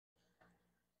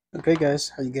Okay guys,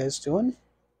 how you guys doing?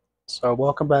 So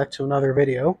welcome back to another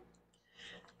video.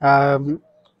 Um,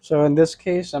 so in this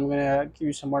case, I'm gonna give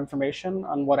you some more information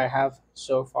on what I have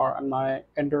so far on my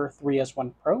Ender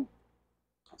 3S1 Pro.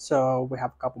 So we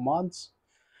have a couple mods,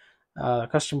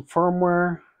 custom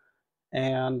firmware,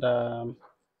 and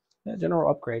yeah,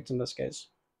 general upgrades in this case.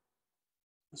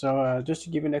 So just to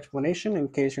give you an explanation, in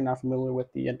case you're not familiar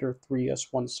with the Ender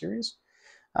 3S1 series,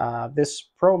 this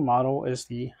Pro model is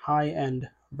the high-end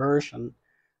version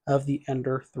of the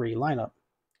Ender 3 lineup.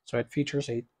 So it features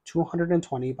a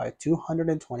 220 by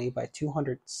 220 by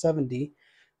 270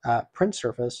 print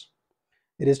surface.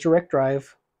 It is direct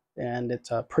drive, and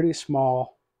it's a pretty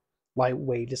small,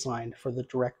 lightweight design for the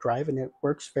direct drive, and it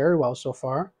works very well so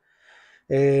far.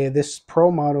 This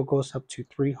Pro model goes up to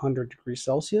 300 degrees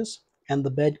Celsius, and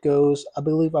the bed goes, I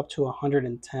believe, up to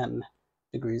 110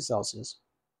 degrees Celsius.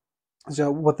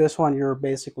 So with this one, you're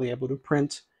basically able to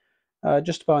print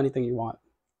just about anything you want.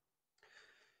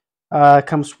 It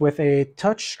comes with a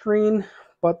touch screen,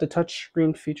 but the touch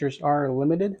screen features are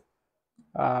limited.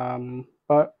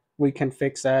 But we can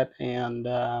fix that and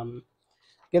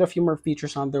get a few more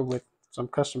features on there with some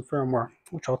custom firmware,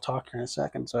 which I'll talk here in a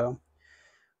second. So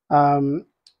um,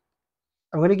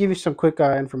 I'm going to give you some quick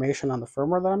information on the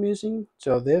firmware that I'm using.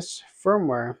 So this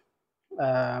firmware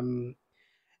um,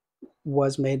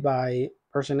 was made by a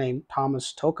person named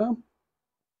Thomas Toka.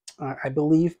 I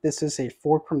believe this is a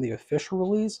fork from the official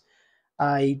release.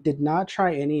 I did not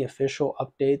try any official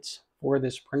updates for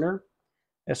this printer.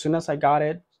 As soon as I got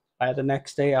it, by the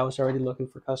next day, I was already looking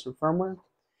for custom firmware.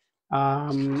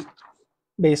 Um,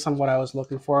 Based on what I was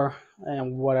looking for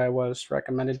and what I was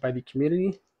recommended by the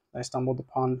community, I stumbled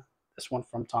upon this one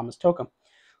from Thomas Toka.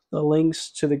 The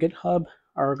links to the GitHub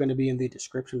are going to be in the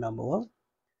description down below.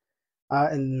 Uh,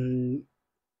 and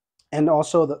and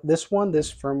also this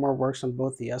firmware works on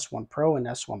both the S1 Pro and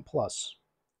S1 Plus,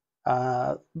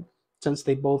 uh, since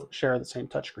they both share the same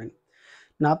touchscreen.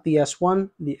 Not the S1.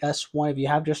 The S1, if you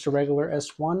have just a regular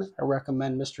S1, I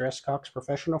recommend Mr. Escock's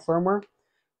Professional firmware.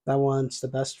 That one's the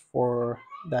best for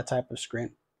that type of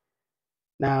screen.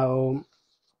 Now,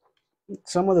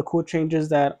 some of the cool changes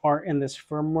that are in this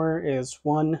firmware is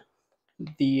one,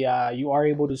 you are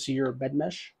able to see your bed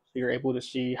mesh. So you're able to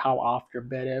see how off your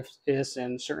bed is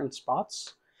in certain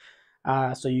spots.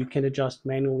 So you can adjust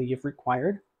manually if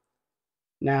required.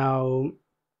 Now,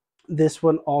 this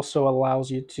one also allows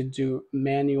you to do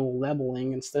manual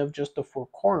leveling instead of just the four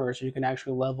corners. You can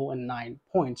actually level in 9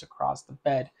 points across the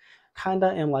bed, kind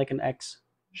of in like an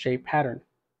X-shaped pattern,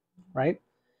 right?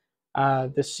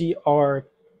 The CR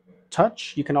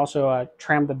Touch, you can also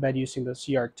tram the bed using the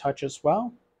CR Touch as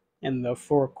well in the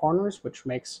four corners, which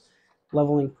makes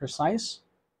leveling precise.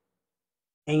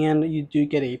 And you do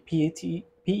get a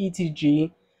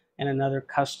PETG and another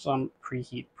custom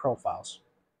preheat profiles.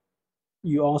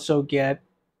 You also get,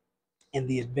 in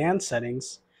the advanced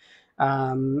settings,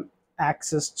 um,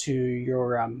 access to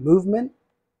your movement,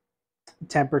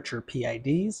 temperature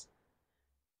PIDs,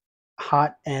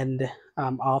 hot end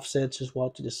offsets as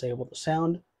well to disable the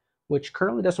sound, which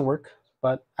currently doesn't work,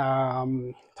 but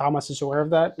Thomas is aware of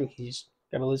that, and he's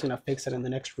definitely going to fix it in the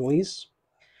next release.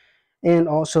 And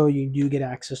also, you do get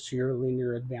access to your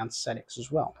linear advanced settings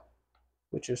as well,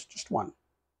 which is just one,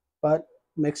 but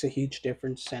makes a huge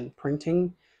difference in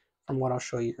printing from what I'll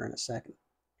show you here in a second.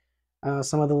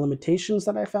 Some of the limitations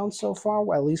that I found so far,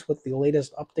 well, at least with the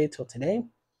latest update till today,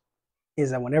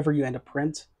 is that whenever you end a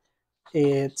print,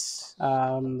 it's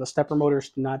the stepper motors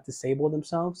do not disable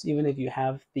themselves, even if you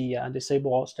have the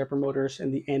disable all stepper motors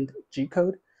in the end G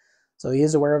code. So he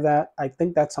is aware of that. I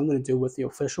think that's something to do with the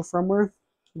official firmware,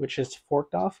 which is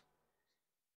forked off.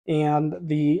 And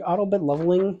the auto bed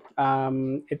leveling,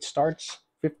 it starts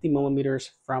 50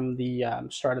 millimeters from the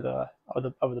start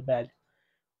of the bed,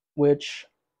 which,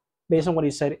 based on what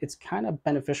he said, it's kind of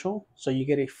beneficial. So you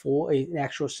get an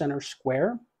actual center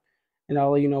square, and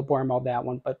I'll let you know more about that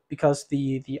one. But because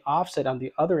the offset on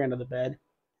the other end of the bed,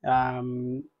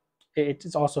 um,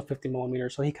 it's also 50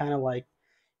 millimeters, so he kind of like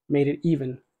made it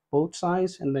even both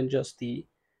sides, and then just the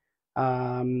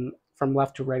from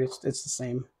left to right, it's the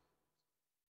same.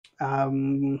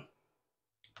 Um,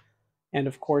 and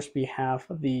of course, we have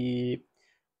the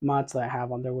mods that I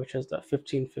have on there, which is the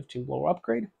 1515 blower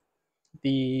upgrade.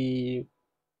 The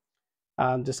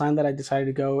design that I decided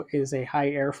to go is a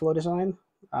high airflow design.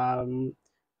 I'll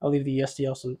leave the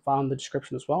STLs file in the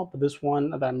description as well. But this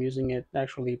one that I'm using, it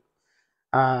actually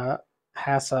uh,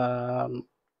 has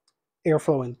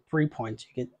airflow in 3 points.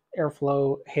 You get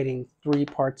airflow hitting three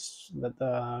parts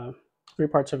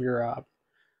of your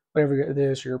whatever it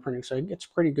is you're printing. So it gets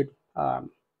pretty good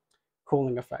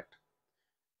cooling effect.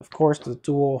 Of course, the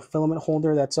dual filament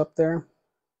holder that's up there,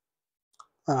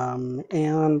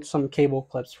 and some cable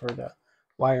clips for the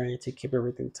wiring to keep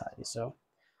everything tidy. So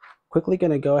quickly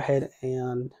going to go ahead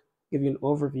and give you an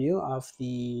overview of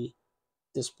the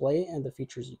display and the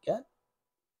features you get.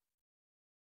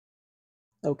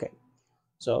 Okay,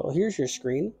 so here's your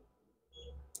screen.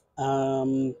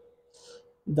 The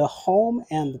home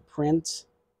and the print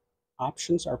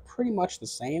options are pretty much the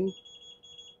same.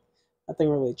 Nothing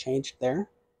really changed there.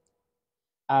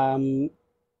 Um,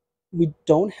 we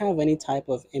don't have any type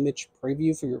of image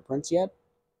preview for your prints yet,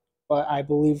 but I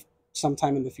believe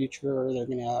sometime in the future they're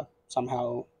gonna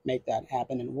somehow make that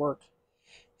happen and work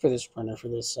for this printer, for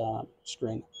this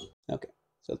screen. Okay,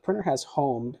 so the printer has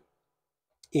homed,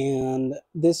 and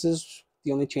this is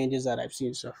the only changes that I've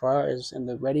seen so far is in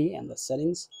the ready and the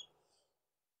settings.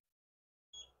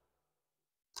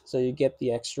 So you get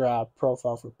the extra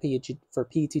profile for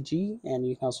PETG, and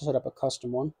you can also set up a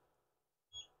custom one.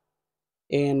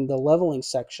 In the leveling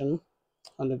section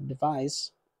under the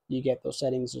device, you get those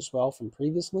settings as well from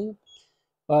previously,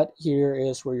 but here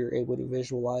is where you're able to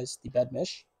visualize the bed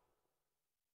mesh.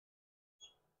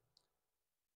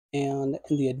 And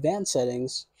in the advanced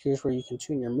settings, here's where you can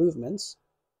tune your movements,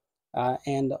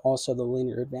 and also the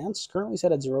linear advance, currently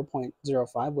set at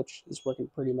 0.05, which is working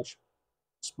pretty much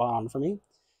spot on for me.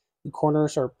 The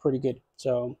corners are pretty good,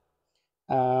 so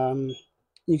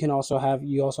you also have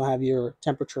your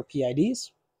temperature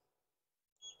PIDs,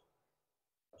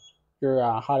 your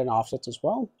hot and offsets as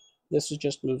well. This is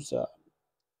just moves the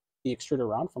extruder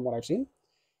around from what I've seen,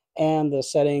 and the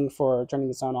setting for turning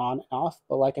the sound on and off.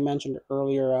 But like I mentioned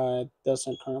earlier, it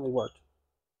doesn't currently work.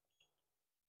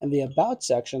 In the about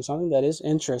section, something that is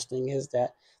interesting is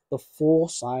that the full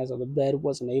size of the bed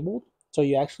was enabled, so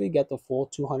you actually get the full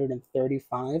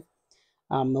 235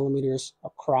 millimeters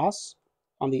across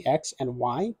on the X and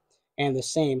Y, and the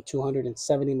same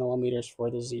 270 millimeters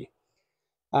for the Z.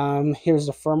 Here's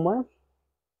the firmware,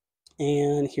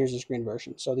 and here's the screen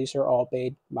version. So these are all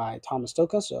made by Thomas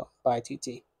Toka, so by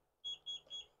TT.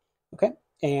 Okay,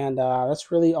 and that's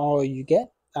really all you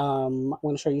get. I'm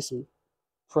going to show you some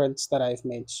prints that I've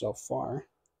made so far.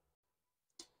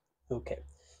 Okay,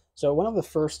 so one of the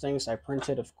first things I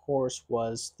printed, of course,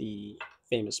 was the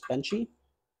famous Benchy.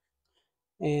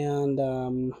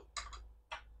 And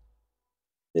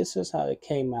this is how it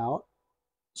came out.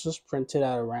 This was printed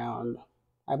at around,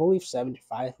 I believe,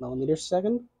 75 millimeters a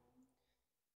second.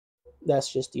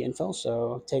 That's just the info,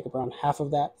 so take around half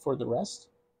of that for the rest.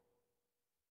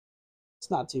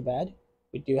 It's not too bad.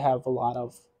 We do have a lot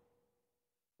of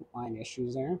line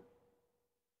issues there.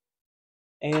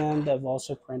 And I've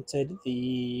also printed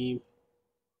the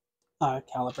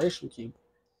calibration cube.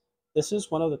 This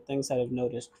is one of the things that I've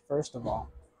noticed, first of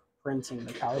all, printing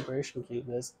the calibration cube,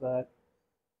 is that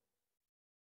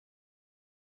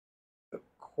the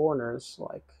corners,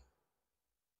 like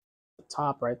the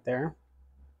top right there,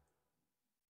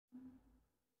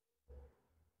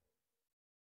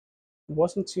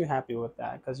 wasn't too happy with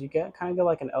that because you get kind of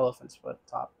like an elephant's foot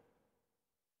top.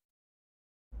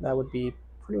 That would be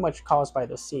pretty much caused by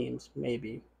the seams,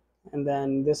 maybe. And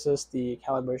then this is the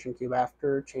calibration cube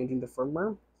after changing the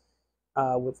firmware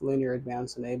with linear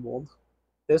advance enabled.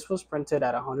 This was printed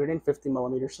at 150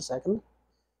 millimeters a second,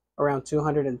 around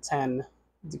 210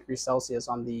 degrees Celsius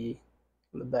on the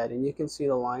bed, and you can see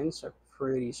the lines are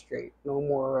pretty straight. No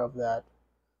more of that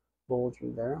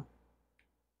bulging there.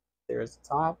 There's the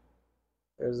top,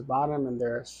 there's the bottom, and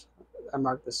I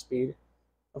marked the speed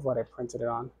of what I printed it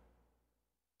on.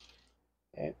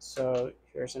 Okay, so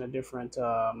here's in a different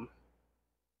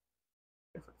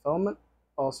filament,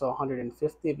 also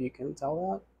 150 if you can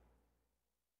tell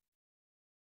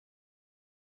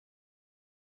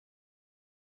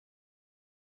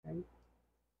that. Okay.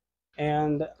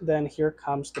 And then here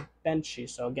comes the Benchy.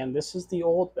 So again, this is the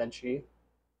old Benchy,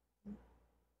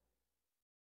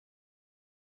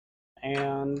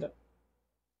 and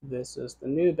this is the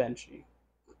new Benchy.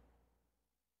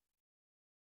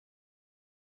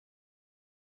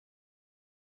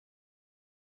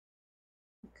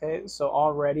 Okay, so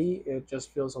already it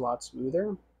just feels a lot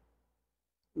smoother.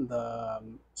 The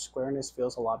squareness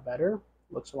feels a lot better,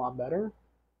 looks a lot better.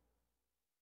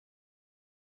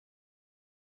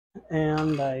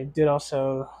 And I did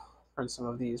also print some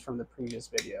of these from the previous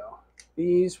video.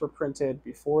 These were printed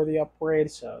before the upgrade,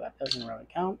 so that doesn't really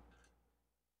count.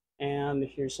 And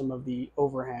here's some of the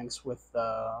overhangs with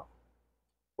the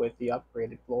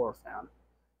upgraded blower fan.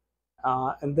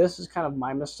 And this is kind of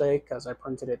my mistake because I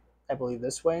printed it, I believe,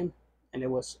 this way, and it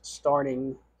was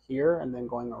starting here and then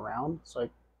going around. So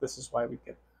this is why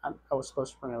I was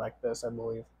supposed to print it like this, I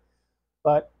believe.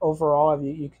 But overall,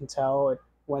 you can tell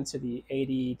went to the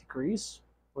 80 degrees,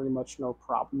 pretty much no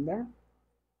problem there.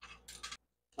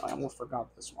 I almost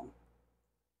forgot this one.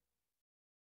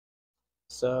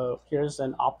 So here's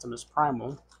an Optimus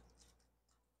Primal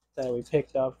that we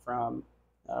picked up from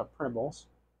Printables.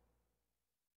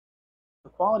 The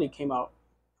quality came out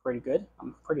pretty good.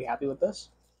 I'm pretty happy with this.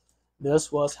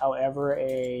 This was, however,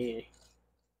 a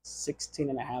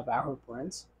 16.5-hour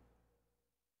print.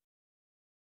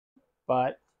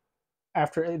 But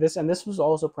after this, and this was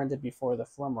also printed before the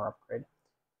firmware upgrade,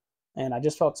 and I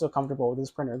just felt so comfortable with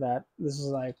this printer that this is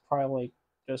like probably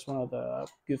just one of the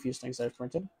goofiest things I've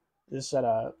printed. This is at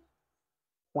a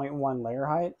 0.1 layer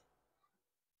height.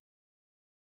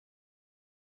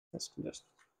 This can just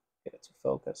get it to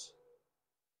focus.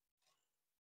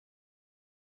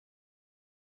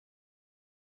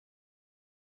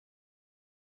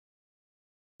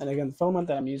 And again, the filament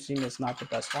that I'm using is not the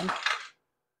best one.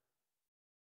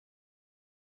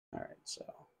 All right, so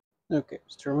okay,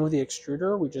 so to remove the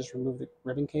extruder, we just remove the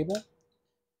ribbon cable,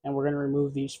 and we're going to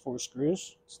remove these 4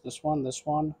 screws. It's this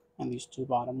one, and these 2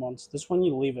 bottom ones. This one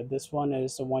you leave it. This one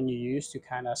is the one you use to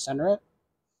kind of center it.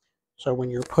 So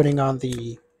when you're putting on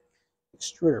the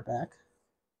extruder back,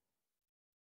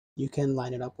 you can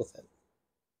line it up with it.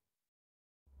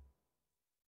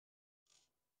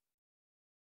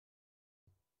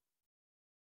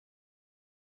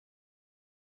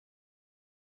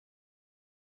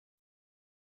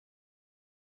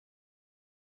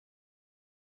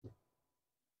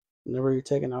 Whenever you're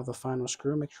taking out the final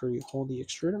screw, make sure you hold the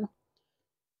extruder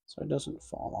so it doesn't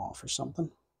fall off or something.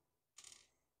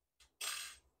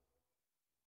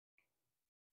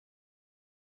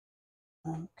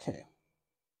 Okay.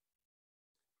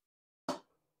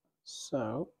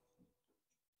 So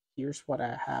here's what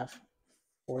I have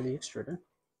for the extruder.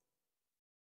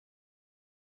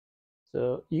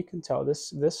 So you can tell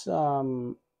this is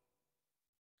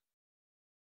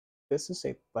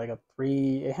like a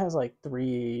 3. It has like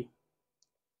 3.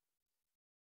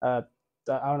 I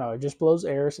don't know. It just blows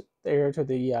air to the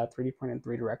 3D print in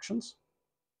 3 directions.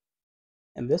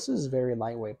 And this is very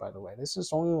lightweight, by the way. This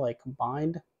is only like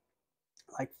combined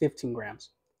like 15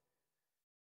 grams.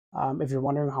 If you're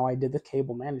wondering how I did the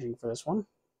cable managing for this one,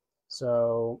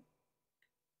 so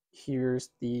here's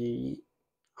the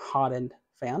hot end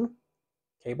fan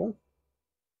cable.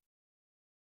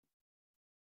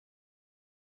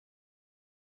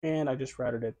 And I just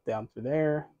routed it down through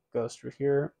there, goes through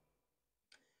here,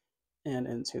 and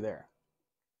into there.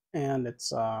 And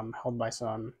it's held by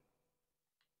some,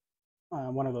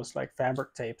 one of those like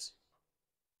fabric tapes.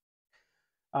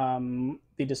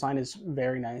 The design is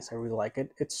very nice. I really like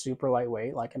it. It's super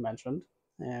lightweight, like I mentioned.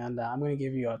 And I'm going to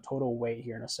give you a total weight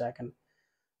here in a second.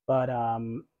 But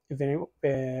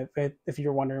if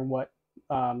you're wondering what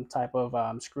type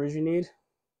of screws you need,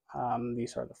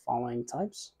 these are the following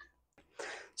types.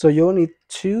 So you'll need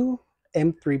 2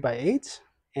 M3x8s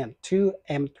and 2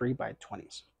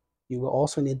 M3x20s. You will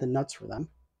also need the nuts for them.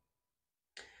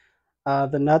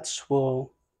 The nuts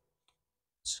will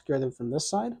secure them from this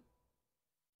side,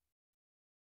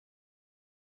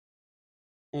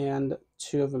 and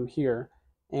 2 of them here.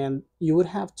 And you would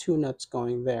have 2 nuts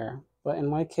going there, but in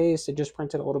my case, it just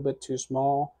printed a little bit too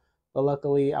small. But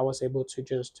luckily, I was able to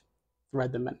just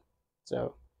thread them in.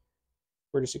 So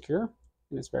pretty secure,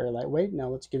 and it's very lightweight. Now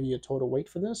let's give you a total weight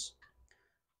for this.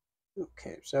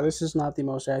 Okay, so this is not the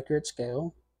most accurate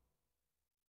scale,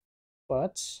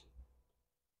 but it's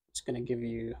going to give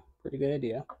you a pretty good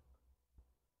idea.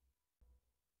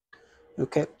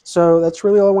 Okay, so that's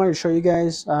really all I wanted to show you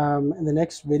guys. In the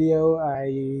next video,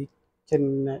 I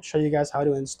can show you guys how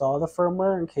to install the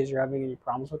firmware in case you're having any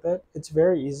problems with it. It's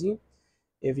very easy.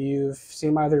 If you've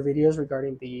seen my other videos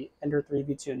regarding the Ender 3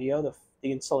 V2 Neo,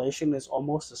 the installation is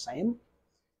almost the same.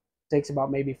 It takes about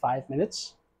maybe 5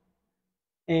 minutes.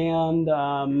 And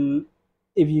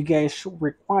if you guys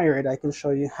require it, I can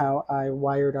show you how I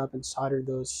wired up and soldered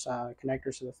those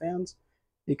connectors to the fans,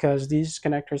 because these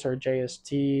connectors are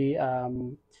JST.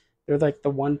 They're like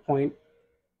the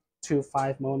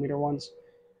 1.25 millimeter ones,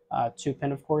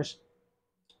 2-pin, of course.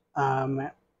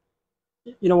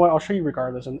 You know what? I'll show you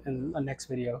regardless in the next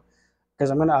video,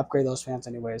 because I'm going to upgrade those fans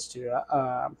anyways to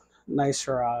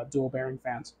nicer dual bearing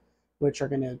fans, which are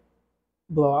going to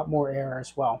blow out more air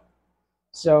as well.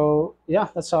 So yeah,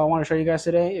 that's all I want to show you guys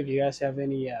today. If you guys have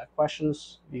any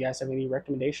questions, if you guys have any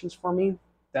recommendations for me,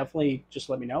 definitely just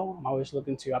let me know. I'm always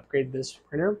looking to upgrade this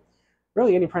printer.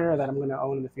 Really, any printer that I'm going to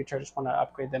own in the future, I just want to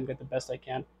upgrade them, get the best I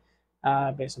can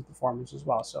based on performance as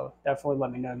well. So definitely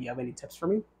let me know if you have any tips for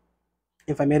me.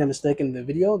 If I made a mistake in the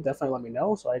video, definitely let me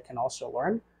know so I can also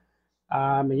learn.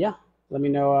 And yeah, let me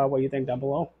know what you think down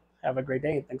below. Have a great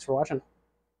day. Thanks for watching.